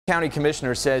County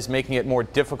Commissioner says making it more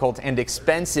difficult and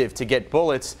expensive to get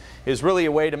bullets is really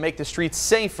a way to make the streets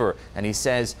safer, and he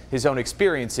says his own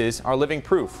experiences are living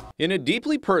proof. In a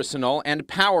deeply personal and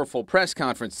powerful press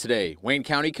conference today, Wayne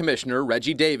County Commissioner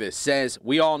Reggie Davis says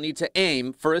we all need to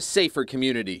aim for a safer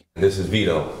community. This is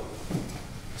Vito.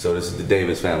 So this is the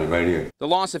Davis family right here. The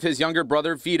loss of his younger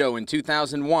brother Vito in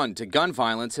 2001 to gun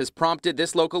violence has prompted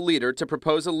this local leader to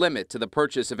propose a limit to the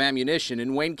purchase of ammunition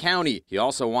in Wayne County. He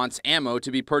also wants ammo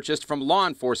to be purchased from law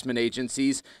enforcement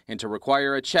agencies and to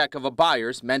require a check of a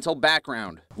buyer's mental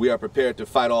background. We are prepared to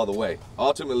fight all the way.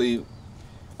 Ultimately,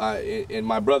 in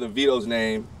my brother Vito's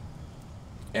name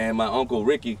and my uncle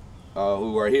Ricky,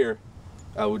 who are here,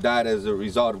 who died as a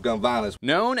result of gun violence.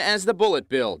 Known as the Bullet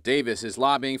Bill, Davis is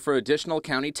lobbying for additional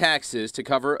county taxes to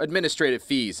cover administrative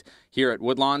fees. Here at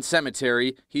Woodlawn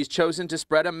Cemetery, he's chosen to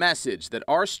spread a message that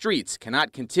our streets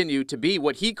cannot continue to be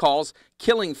what he calls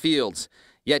killing fields.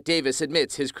 Yet Davis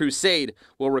admits his crusade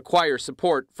will require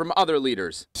support from other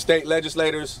leaders. State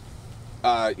legislators,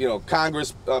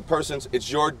 Congress persons, it's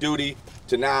your duty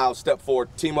to now step forward,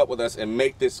 team up with us, and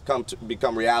make this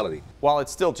become reality. While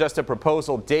it's still just a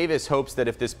proposal, Davis hopes that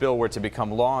if this bill were to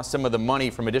become law, some of the money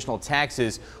from additional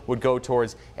taxes would go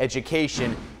towards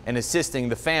education and assisting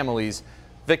the families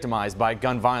victimized by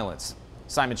gun violence.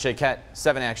 Simon Shaquette,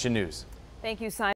 7 Action News. Thank you, Simon.